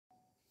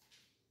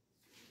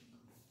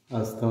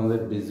আজ তো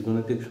আমাদের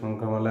বীজগণিতিক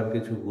সংখ্যামালার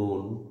কিছু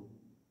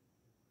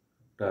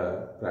গুণটা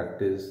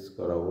প্র্যাকটিস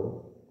করাবো।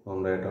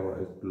 তোমরা এটা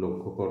একটু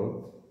লক্ষ্য করো।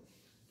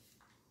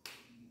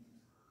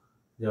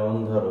 যেমন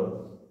ধরো,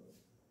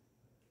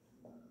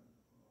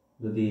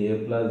 যদি a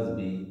প্লাস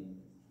বি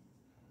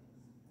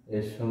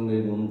এর সঙ্গে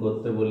গুণ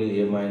করতে বলি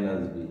a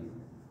মাইনাস বি,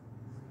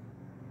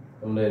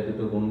 তোমরা এই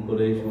দুটো গুণ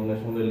করেই সঙ্গে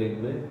সঙ্গে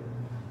লিখবে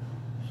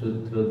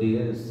সূত্র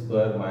দিয়ে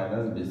স্কোয়ার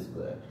মাইনাস বি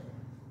স্কোয়ার।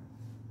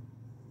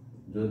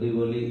 যদি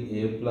বলি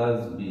a plus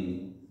B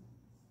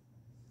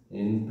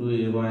into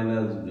a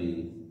minus B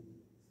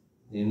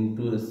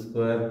into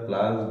square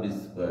plus B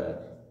square,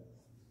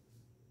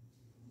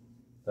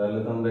 তাহলে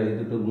তোমরা এই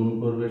দুটো গুণ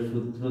করবে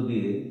সূত্র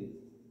দিয়ে,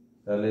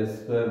 তাহলে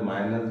square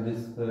minus B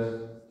square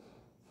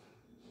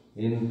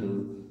into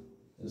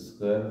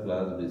square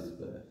plus B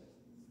square.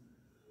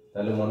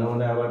 তাহলে মনে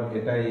মনে আবার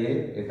এটা এ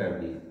এটা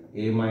বি,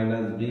 এ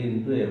মাইনাস বি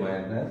ইন্টু এ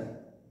মাইনাস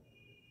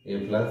এ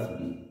প্লাস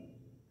বি,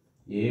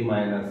 এ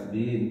মাইনাস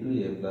বি ইন্টু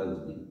এ প্লাস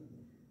বি।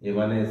 এ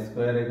মানে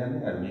স্কোয়ার এখানে,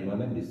 আর বি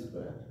মানে বি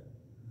স্কোয়ার।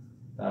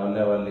 তাহলে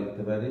আবার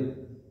লিখতে পারি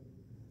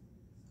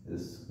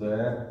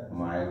square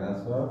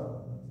minus of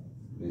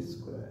B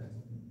square.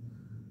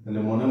 তাহলে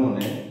মনে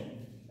মনে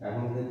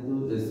এখন কিন্তু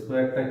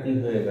স্কোয়ারটা কি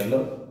হয়ে গেল,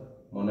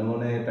 মনে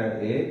মনে এটা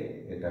এ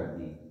এটা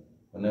বি,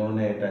 মনে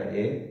মনে এটা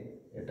এ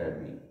এটা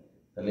বি।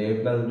 তাহলে এ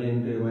প্লাস বি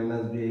ইন্টু এ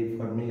মাইনাস বি এই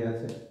ফর্মেই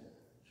আছে।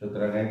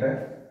 সুতরাং এটা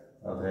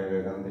অতএব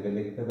এখান থেকে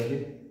লিখতে পারি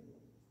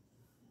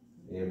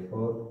এ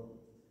ফোর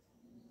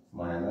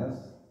মাইনাস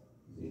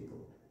বি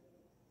ফোর।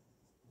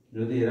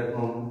 যদি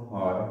এরকম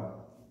হয়,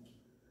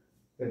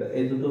 এটা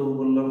এই দুটো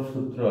বললাম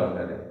সূত্র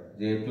আকারে,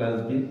 যে এ প্লাস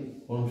বি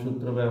কোন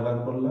সূত্র ব্যবহার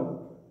করলাম,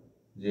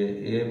 যে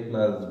এ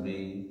plus B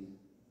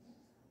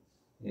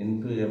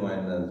into A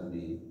minus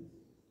B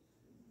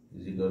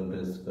is equal to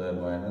square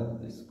minus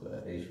B square,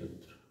 এই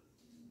সূত্র।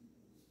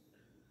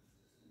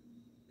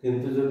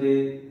 কিন্তু যদি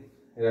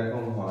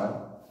এরকম হয়,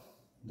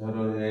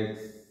 ধরো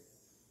x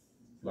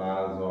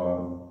plus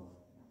one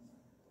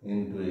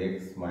into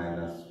x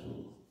minus two,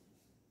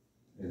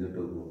 এই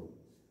দুটো গুণ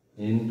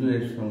ইন্টু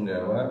এর সঙ্গে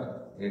আবার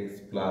এক্স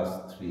প্লাস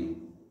থ্রি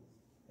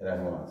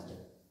এরকম আছে,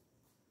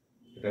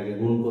 এটাকে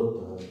গুণ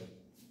করতে হবে।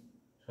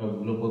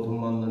 সবগুলো প্রথম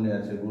বন্ধনী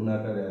আছে, গুণ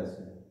আকারে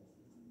আছে,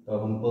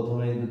 তখন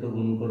প্রথমে এই দুটো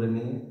গুণ করে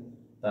নিয়ে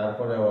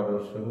তারপরে আবার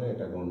ওর সঙ্গে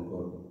এটা গুণ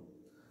করব।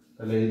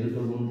 তাহলে এই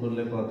দুটো গুণ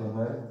করলে কত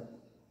হয়,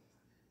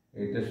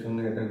 এইটার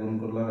সঙ্গে এটা গুণ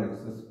করলাম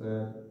এক্স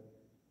স্কোয়ার,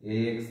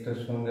 এই এক্সটার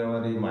সঙ্গে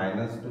আবার এই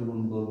মাইনাস টু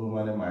গুণ করবো,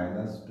 মানে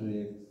মাইনাস টু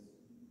এক্স।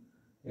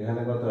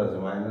 এখানে কত আছে,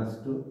 minus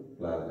two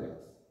plus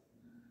x,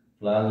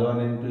 plus one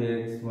into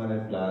x মানে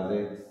প্লাস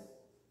এক্স,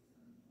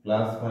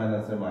 প্লাস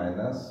মাইনাসে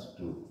মাইনাস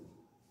টু।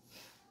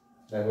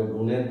 দেখো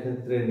গুণের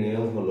ক্ষেত্রে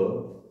নিয়ম হলো,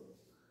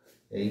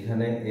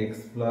 এইখানে এক্স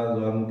প্লাস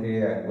ওয়ানকে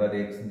একবার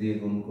এক্স দিয়ে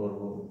গুণ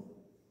করব,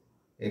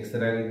 এক্স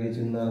এর আগে কি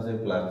চিহ্ন আছে,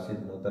 প্লাস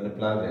চিহ্ন, তাহলে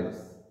প্লাস এক্স।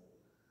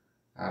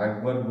 আর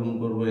একবার গুণ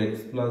করব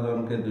এক্স প্লাস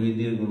ওয়ানকে 2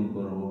 দিয়ে গুণ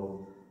করব,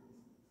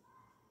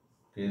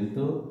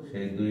 কিন্তু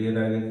সেই 2 এর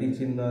আগে কি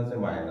চিহ্ন আছে,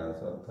 মাইনাস,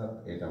 অর্থাৎ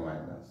এটা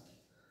মাইনাস।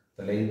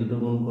 তাহলে এই দুটো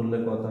গুণ করলে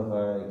কত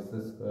হয়, এক্স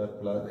স্কোয়ার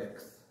প্লাস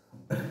এক্স।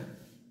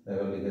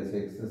 দেখো লিখেছি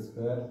এক্স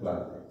স্কোয়ার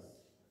প্লাস এক্স।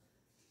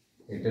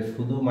 এটা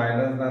শুধু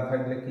মাইনাস না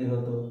থাকলে কি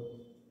হতো,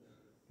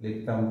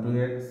 লিখতাম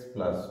 2x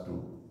প্লাস 2,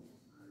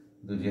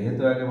 কিন্তু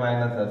যেহেতু আগে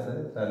মাইনাস আছে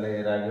তাহলে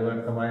এর আগেও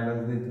একটা মাইনাস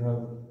দিতে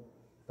হবে,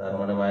 তার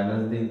মানে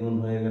মাইনাস দিয়ে গুণ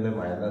হয়ে গেলে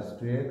মাইনাস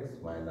 2x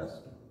মাইনাস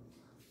 2।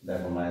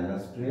 দেখো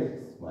মাইনাস 2x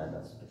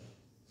মাইনাস 2।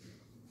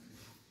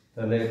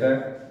 তাহলে এটা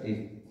এই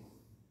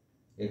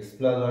x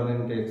plus one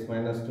into x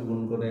minus two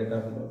গুণ করে এটা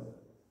হলো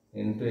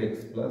ইন্টু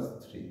এক্স প্লাস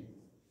 3।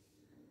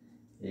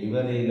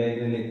 এইবার এই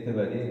লাইনে লিখতে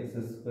পারি x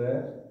square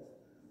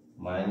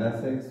minus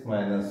x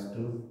minus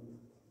 2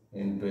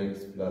 into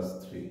x plus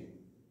 3।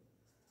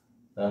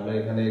 তাহলে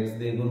এখানে এক্স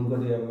দিয়ে গুণ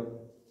করি, আবার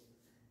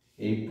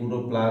এই পুরো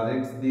প্লাস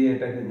এক্স দিয়ে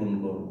এটাকে গুণ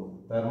করব,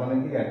 তার মানে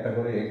কি একটা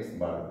করে এক্স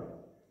বাড়বে।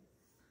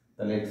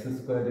 তাহলে x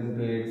square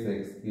into x,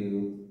 x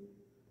cube,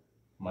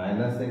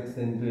 minus x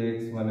into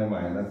x মানে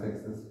minus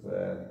x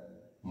square,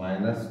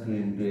 minus 2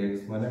 into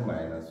x মানে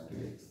মাইনাস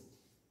 2x।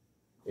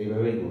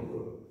 এইভাবেই গুণ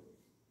করব।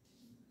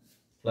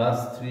 প্লাস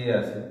 3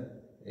 আছে,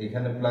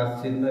 এখানে প্লাস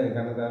চিহ্ন,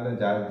 এখানে তাহলে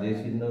যার যে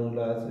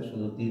চিহ্নগুলো আছে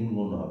শুধু 3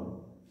 গুণ হবে।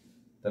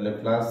 তাহলে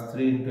plus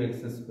 3 into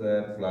x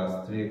square plus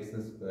 3x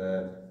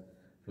square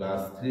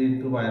plus 3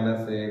 into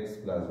minus x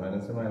plus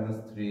মাইনাসে minus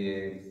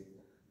 3x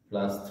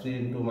plus 3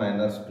 into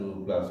minus 2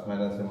 plus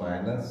মাইনাসে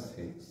মাইনাস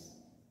 6।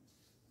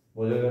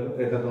 বোঝা গেল?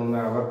 এটা তোমরা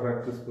আবার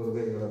প্র্যাকটিস করবে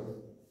এইভাবে।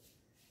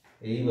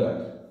 এইবার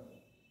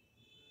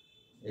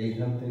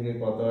এইখান থেকে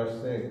কত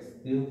আসছে, x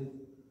cube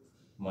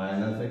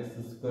minus x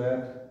square,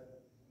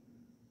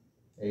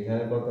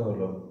 এইখানে কত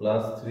হলো,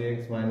 প্লাস 3x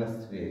মাইনাস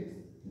 3x,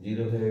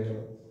 0 হয়ে গেল,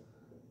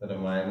 তাহলে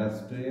মাইনাস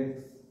 2x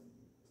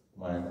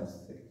মাইনাস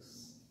 6।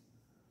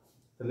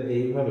 তাহলে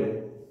এইভাবে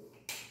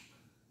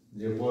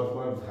যে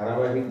পরপর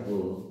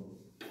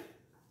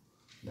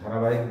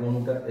ধারাবাহিক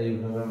গুণটা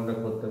এইভাবে আমরা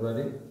করতে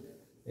পারি।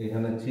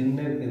 এখানে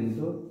চিহ্নের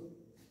কিন্তু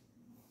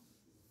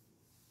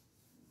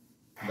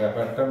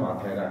ব্যাপারটা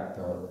মাথায় রাখতে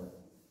হবে।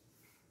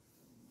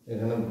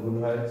 এখানে ভুল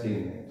হয়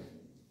চিহ্নে।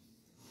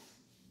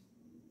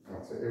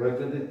 আচ্ছা, এবার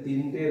যদি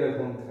তিনটে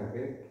এরকম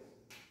থাকে,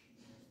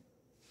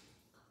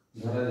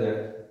 ধরা যাক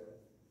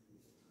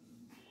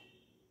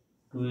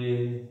 2a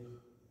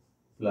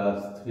plus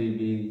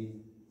 3b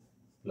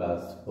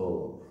plus 4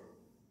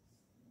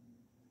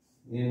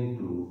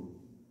 into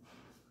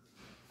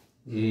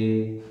a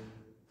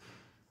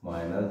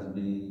minus b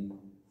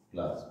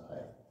plus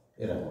 5,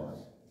 এরকম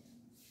আছে,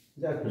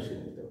 যা খুশি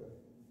নিতে পারে।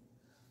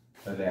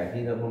 তাহলে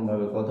একই রকম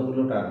ভাবে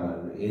কতগুলো টার্ম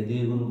আসবে? এ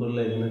দিয়ে গুণ করলে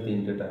এখানে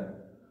তিনটে টার্ম,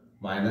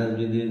 মাইনাস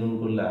বি দিয়ে গুণ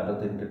করলে আরো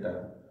তিনটে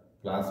টার্ম,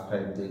 প্লাস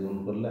 5 দিয়ে গুণ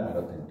করলে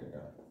আরো তিনটে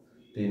টার্ম,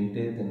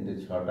 তিনটে তিনটে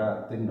 6টা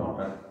 3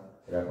 9টা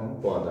এরকম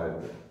পদ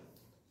আসবে।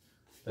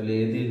 তাহলে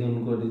এ দিয়ে গুণ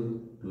করি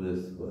 2a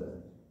square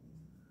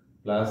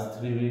plus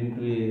 3b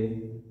into এ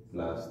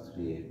প্লাস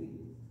 3ab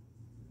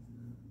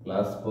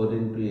প্লাস 4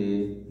 ইন্টু এ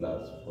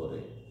প্লাস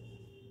 4a,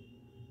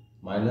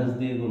 মাইনাস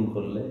দিয়ে গুণ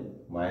করলে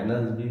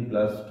minus B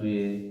plus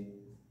 2a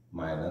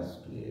minus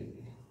 2ab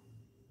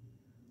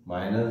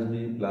minus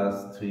B plus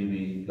 3b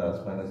plus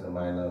minus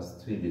minus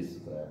 3b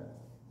square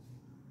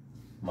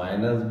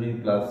minus B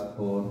plus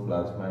 4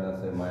 plus minus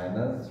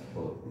minus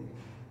 4b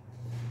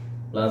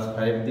plus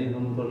 5 দিয়ে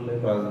গুণ করলে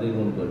 5 দিয়ে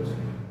গুণ করছি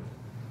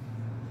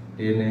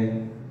 10 এ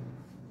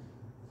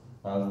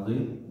 5 2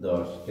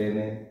 10, 10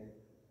 এ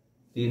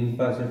 3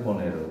 5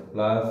 15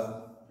 plus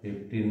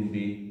 15b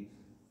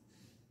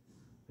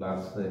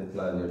plus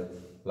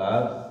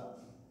plus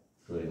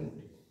 20।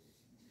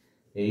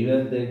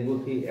 এইবার দেখবো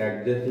কি এক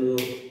জাতীয়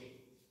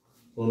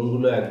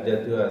কোনগুলো এক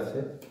জাতীয় আছে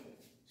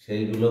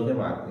সেইগুলোকে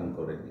মার্কিং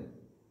করে নিই।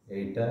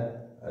 এইটা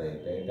আর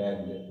এইটা, এটা এক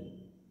জাতীয়,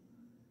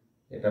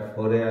 এটা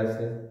 4 এ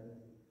আছে,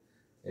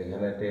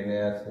 এখানে 10 এ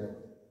আছে,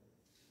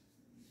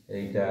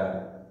 এইটা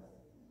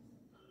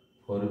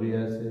 4b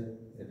আছে,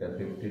 এটা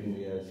 15b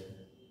আছে।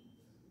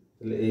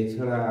 তাহলে এই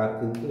ছাড়া আর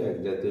কিন্তু এক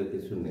জাতীয়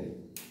কিছু নেই।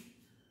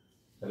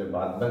 তাহলে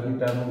বাদ বাকি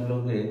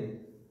টার্মগুলোকে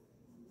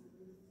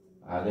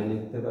আগে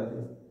লিখতে পারি,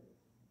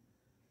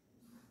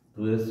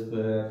 2a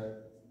square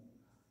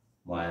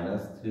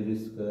minus 3b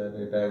square,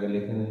 এটা আগে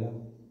লিখে নিলাম,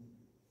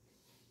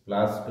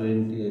 প্লাস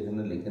 20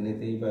 এখানে লিখে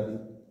নিতেই পারি,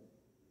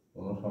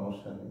 কোনো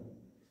সমস্যা নেই।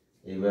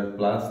 এইবার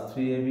প্লাস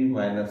 3ab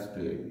মাইনাস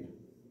 2ab,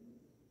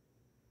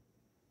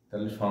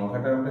 তাহলে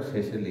সংখ্যাটা আমরা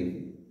শেষে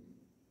লিখি,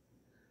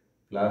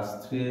 প্লাস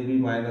 3ab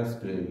মাইনাস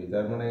 2ab,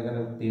 তার মানে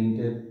এখানে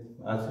তিনটে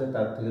আছে,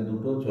 তার থেকে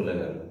দুটো চলে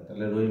গেল,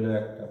 তাহলে রইল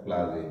একটা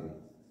প্লাস ab,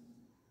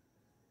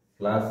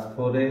 প্লাস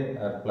 4a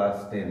আর প্লাস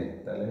 10a,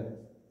 তাহলে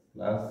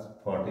প্লাস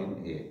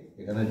 14a,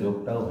 এখানে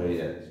যোগটাও হয়ে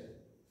যাচ্ছে,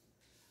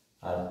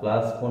 আর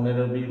প্লাস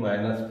 15b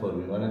মাইনাস 4b,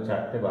 মানে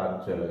চারটে বাদ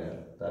চলে গেল,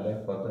 তাহলে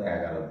কত?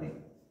 11b,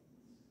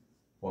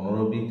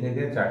 15b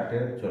থেকে চারটে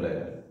চলে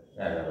গেল,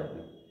 11b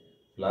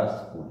প্লাস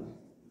 20,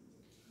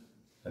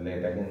 তাহলে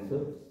এটা কিন্তু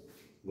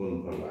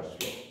গুণফল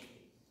আসলো।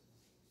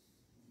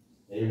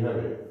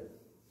 এইভাবে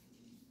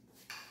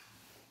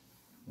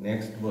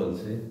নেক্সট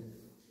বলছে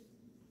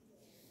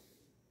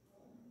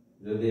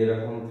যদি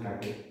এরকম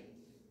থাকে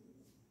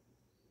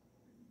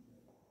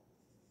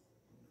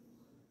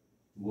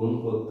গুণ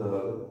করতে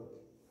হবে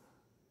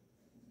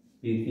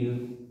P Q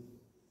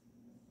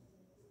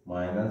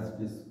minus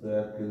P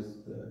square Q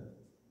square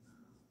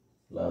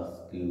plus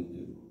Q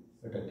Q,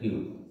 এটা কিউ,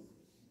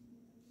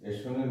 এর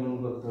সঙ্গে গুণ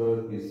করতে হবে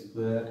P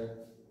square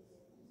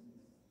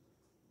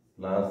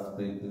plus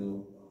P Q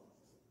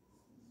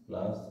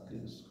plus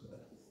Q square,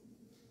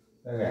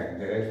 এক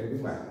জায়গায় শুধু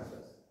মাইনাস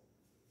আছে।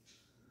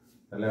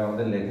 তাহলে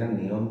আমাদের লেখার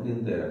নিয়ম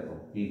কিন্তু এরকম,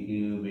 পি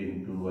কিউব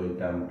ইন্টু ওই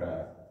টার্মটা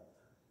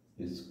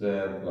P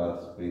square plus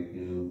P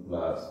Q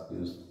plus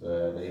Q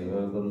square,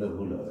 এইভাবে করলে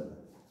ভুল হবে না,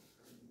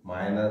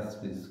 minus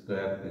P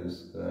square Q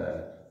square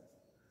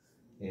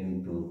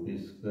into P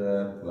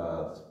square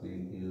plus P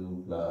Q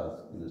plus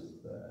Q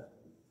square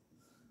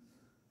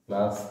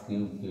plus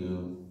Q Q,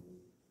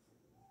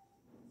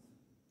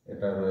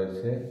 এটা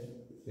রয়েছে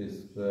P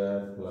square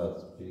plus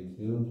P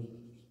Q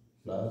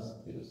plus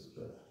Q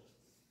square.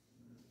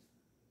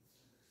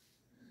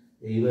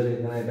 এইবার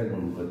এখানে এটা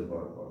গুণ করি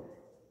পরপর,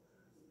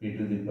 পি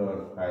টু দি পাওয়ার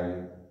 5,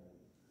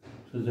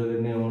 সূচকের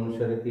নিয়ম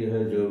অনুসারে কি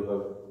হয়? যোগ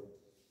হবে,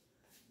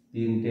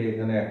 তিনটে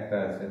এখানে একটা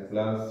আছে,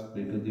 plus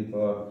P to the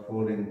power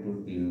 4 into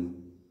Q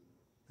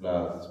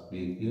plus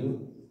P Q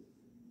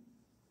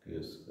Q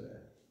square,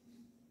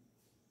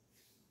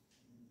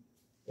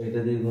 এটা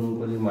দিয়ে গুণ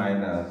করি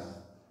minus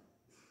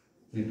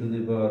P to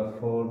the power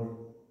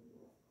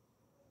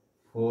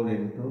 4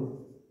 into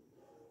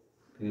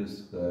Q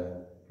square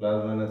plus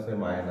মাইনাসে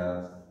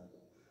minus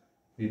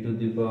P to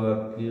the power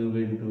cube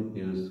into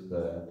Q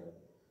square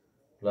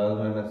plus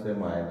মাইনাসে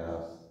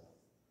minus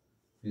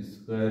P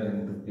square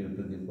into Q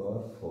to the power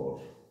 4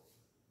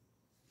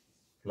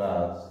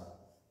 plus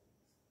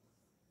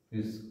P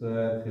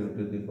square Q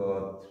to the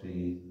power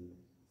 3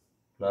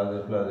 plus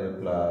A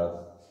plus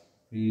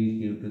P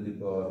Q to the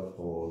power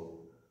 4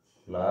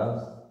 plus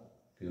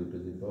Q to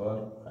the power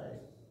 5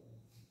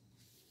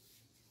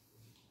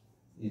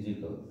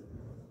 is equal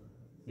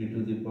P to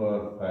the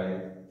পাওয়ার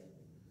 5,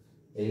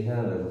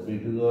 এইখানে দেখো P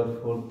to the power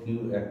 4 Q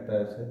একটা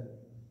আছে,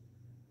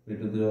 P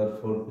to the power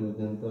 4 Q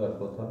কিন্তু আর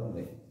কোথাও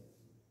নেই।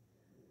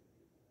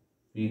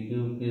 P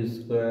Q Q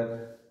square,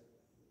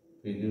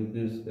 P Q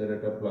Q square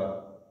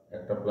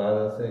একটা plus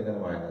আছে, এখানে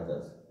মাইনাস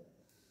আছে,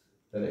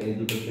 তাহলে এই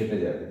দুটো কেটে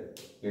যাবে,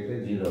 কেটে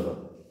 0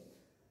 হবে।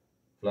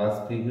 Plus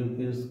P Q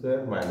Q square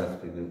minus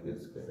P Q Q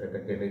square, এটা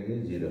কেটে গিয়ে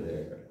 0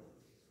 হয়ে গেল।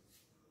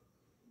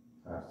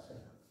 আচ্ছা,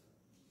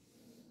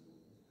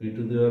 P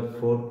to the power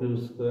 4 Q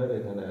square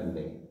এখানে আর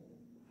নেই,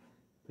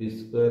 P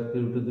square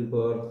Q to the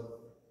পাওয়ার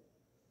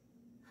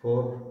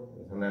 4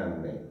 এখানে আর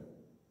নেই,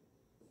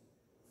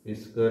 পি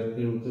স্কোয়ার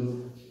কিউ কিউ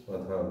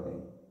কোথাও নেই,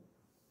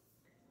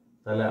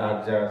 তাহলে আর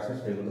যা আছে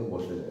সেগুলো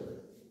বসে যাবে।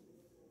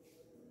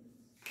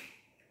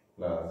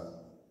 প্লাস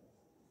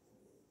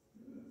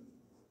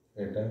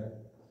এটা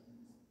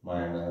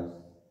মাইনাস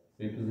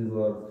পি টু দি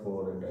পাওয়ার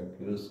 4, এটা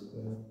কিউ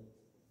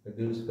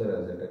স্কোয়ার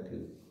আছে, এটা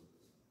Q,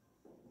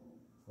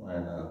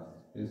 minus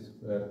P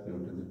square Q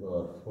to the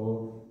power 4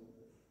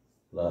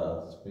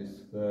 plus P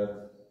square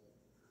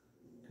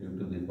Q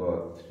to the power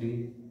 3,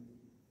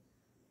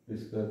 P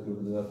square Q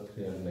to the পাওয়ার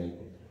 3 আর নেই,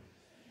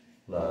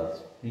 plus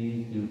P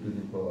Q to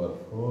the power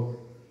 4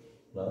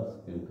 plus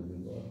Q to the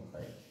পাওয়ার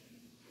 5,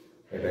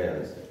 এটাই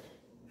answer.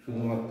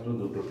 শুধুমাত্র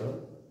দুটোটা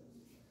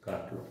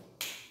কাটলো।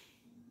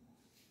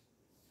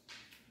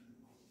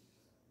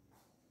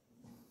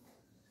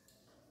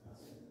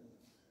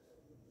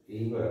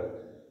 এইবার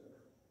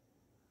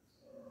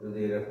যদি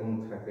এরকম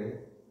থাকে,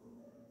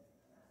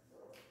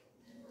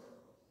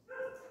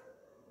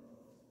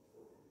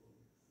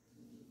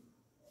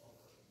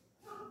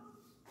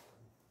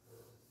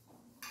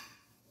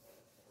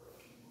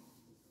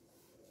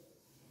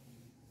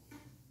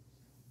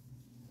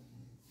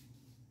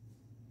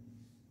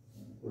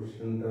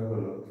 কোশ্চেনটা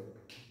হলো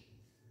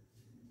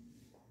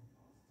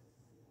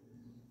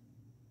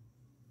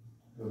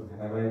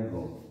ধারাবাহিক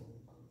গুণ,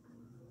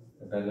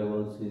 এটাকে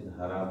বলছি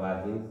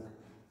ধারাবাহিক,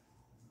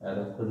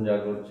 এতক্ষণ যা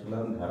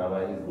করছিলাম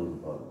ধারাবাহিক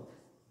গুণফল,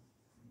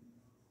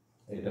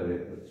 এটা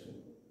বের করছি।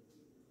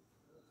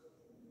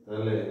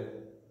 তাহলে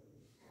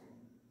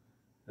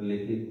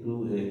লিখি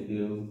 2a³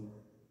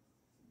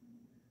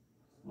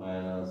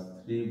 minus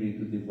 3b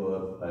to the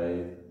পাওয়ার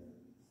 5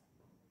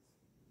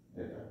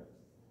 এটা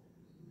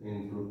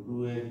into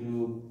 2a³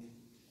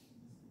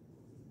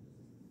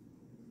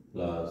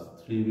 plus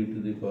 3b to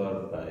the power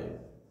 5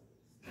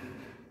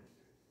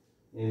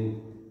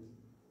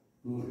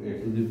 into a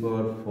to the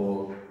power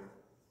 4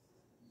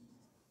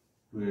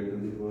 to a to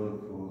the power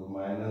 4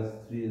 minus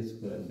 3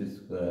 square b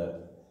square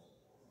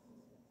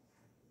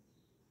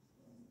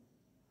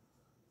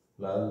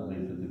plus b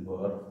to the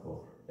power 4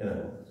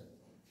 এরকম।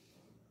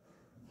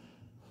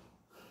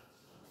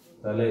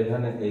 তাহলে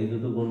এখানে এই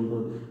দুটো গুণ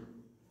করি,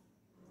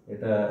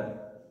 এটা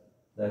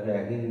দেখো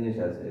একই জিনিস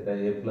আছে, এটা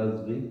a plus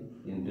B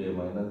into A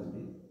minus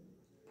B,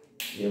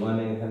 এ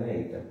মানে এখানে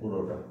এইটা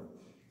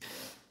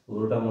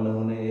পুরোটা মনে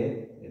মনে এ,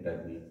 এটা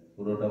বি,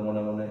 পুরোটা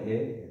মনে মনে এ,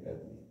 এটা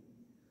বি,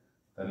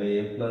 তাহলে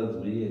এ প্লাস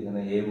বি,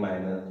 এখানে এ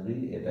মাইনাস বি,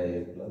 এটা এ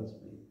প্লাস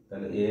বি,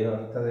 তাহলে এ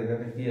অর্থাৎ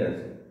এখানে কি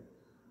আছে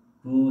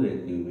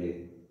 2a³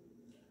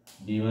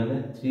 বি মানে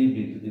 3b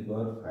টু দি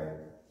পাওয়ার 5,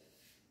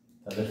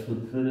 তাহলে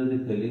সূত্র যদি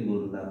ফেলি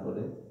গুণ না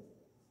করে,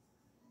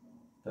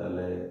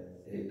 তাহলে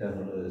এটা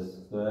হলো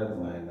square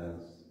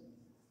minus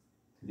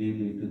 3b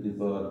to the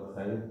power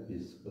 5 B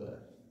square,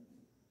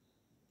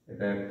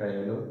 এটা একটা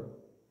এলো,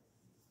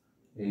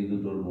 এই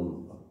দুটোর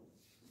গুণফল,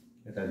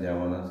 এটা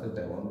যেমন আছে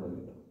তেমন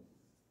রইল,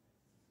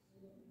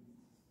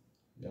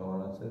 যেমন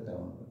আছে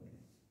তেমন রইল।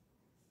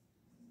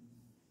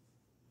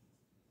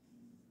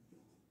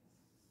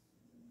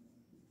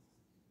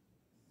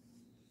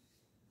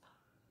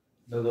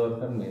 এটা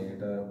দরকার নেই,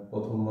 এটা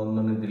প্রথম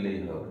বন্ধনে দিলেই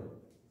হবে,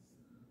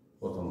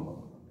 প্রথম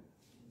বন্ধনে।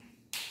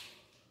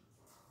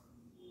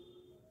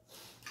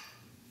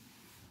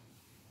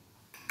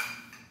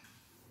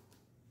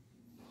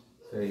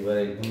 এইবার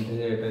এখান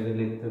থেকে এটাকে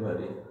লিখতে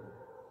পারি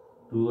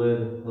 2 এর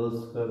হোল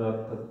স্কয়ার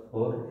অর্থাৎ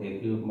 4,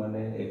 a³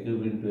 মানে a³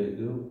 into a³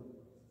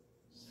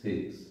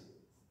 6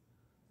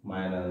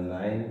 minus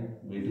 9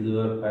 b to the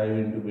power 5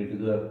 into b to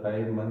the পাওয়ার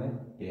 5 মানে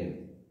 10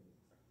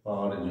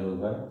 পাওয়ারে যোগ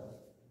হয়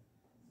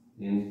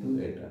ইন্টু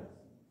এটা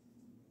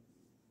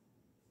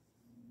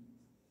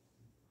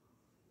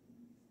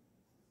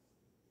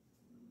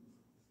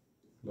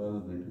প্লাস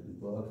b টু দি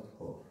পাওয়ার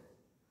 4।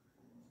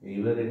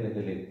 এইবার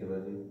এটাকে লিখতে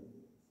পারি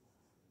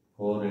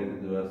 4 a টু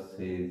দি পাওয়ার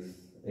 6,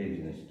 এই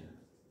জিনিসটা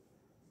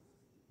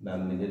ডান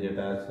দিকে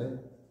যেটা আছে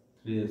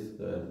 3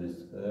 square b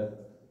square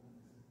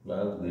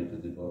plus b to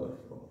the power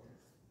 4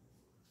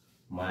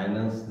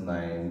 minus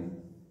 9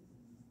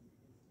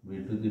 b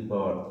to the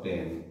power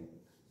 10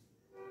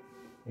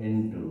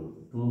 into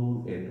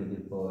 2a to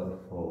the power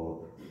 4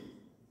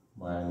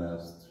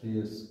 minus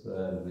 3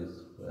 square b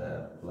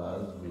square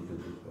plus b to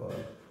the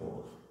power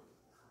 4,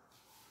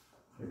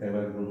 এটা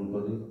এবার গুণ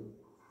করি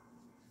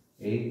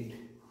 8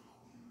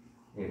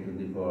 a to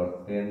the power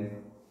 10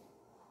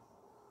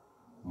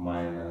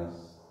 minus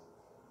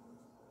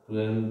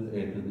 12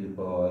 a to the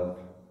power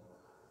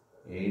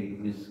 8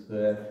 b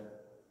square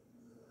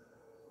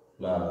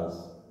plus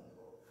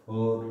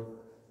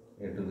 4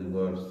 a to the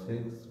power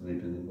 6 b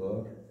to the power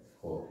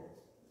 4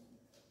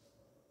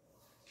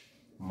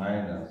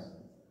 minus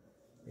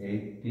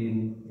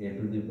 18 a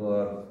to the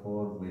power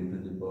 4 b to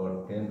the power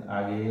 10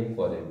 आगे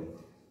परे भी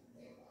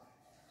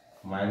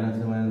minus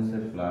से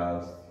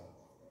plus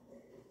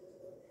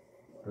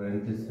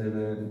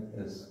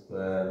 27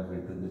 square B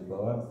to the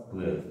power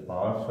 12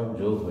 power सब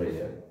जोग हो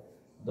जाए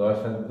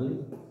 10 और 2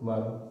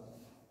 12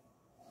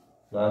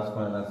 plus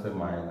minus से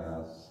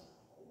minus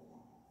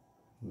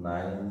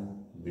 9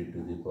 B to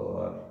the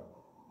power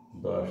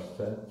 10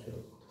 4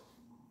 14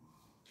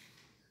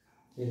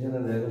 এখানে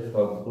দেখো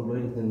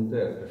সবগুলোই কিন্তু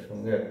একটার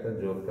সঙ্গে একটা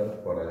যোগটা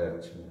করা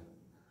যাচ্ছে না,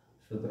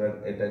 সুতরাং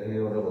এটাকে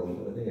আমরা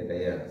বলতে পারি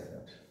এটাই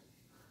আনসার।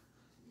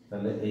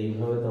 তাহলে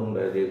এইভাবে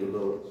তোমরা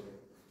যেগুলো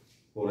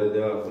করে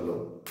দেওয়া হলো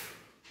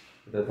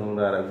এটা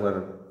তোমরা আরেকবার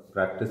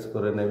প্র্যাকটিস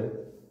করে নেবে,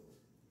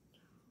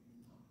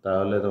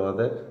 তাহলে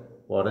তোমাদের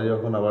পরে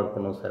যখন আবার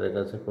কোনো স্যারের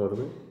কাছে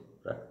করবে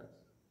প্র্যাকটিস